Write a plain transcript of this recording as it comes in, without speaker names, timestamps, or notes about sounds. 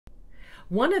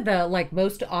One of the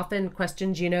most often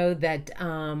questions, that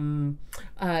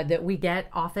that we get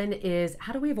often is,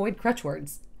 how do we avoid crutch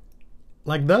words?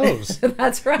 Like those.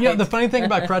 That's right. Yeah, the funny thing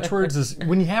about crutch words is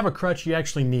when you have a crutch, you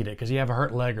actually need it because you have a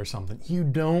hurt leg or something. You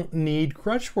don't need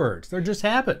crutch words. They're just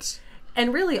habits.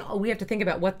 And really, we have to think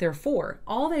about what they're for.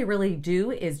 All they really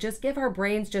do is just give our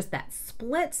brains just that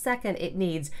split second it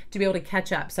needs to be able to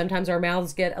catch up. Sometimes our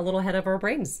mouths get a little ahead of our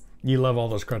brains. You love all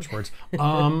those crutch words.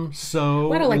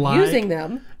 So I don't like using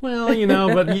them. Well,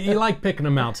 but you like picking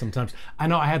them out sometimes. I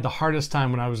know I had the hardest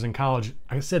time when I was in college.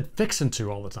 I said fixin'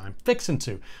 to all the time. Fixin'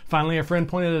 to. Finally, a friend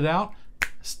pointed it out.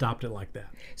 Stopped it like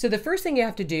that. So the first thing you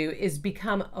have to do is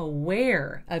become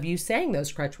aware of you saying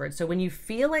those crutch words. So when you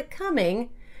feel it coming,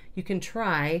 you can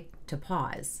try to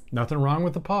pause. Nothing wrong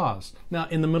with the pause. Now,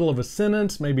 in the middle of a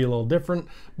sentence, maybe a little different,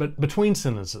 but between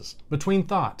sentences, between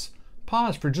thoughts,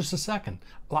 pause for just a second.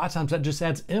 A lot of times that just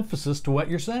adds emphasis to what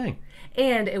you're saying.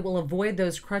 And it will avoid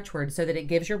those crutch words so that it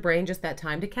gives your brain just that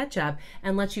time to catch up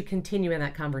and lets you continue in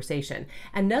that conversation.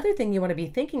 Another thing you want to be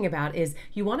thinking about is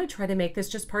you want to try to make this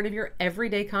just part of your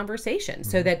everyday conversation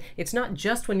so that it's not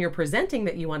just when you're presenting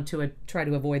that you want to try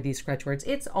to avoid these crutch words.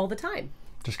 It's all the time.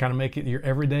 Just kind of make it your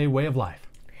everyday way of life.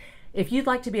 If you'd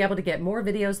like to be able to get more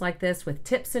videos like this with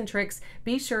tips and tricks,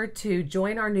 be sure to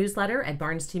join our newsletter at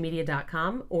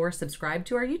barnestmedia.com or subscribe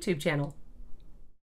to our YouTube channel.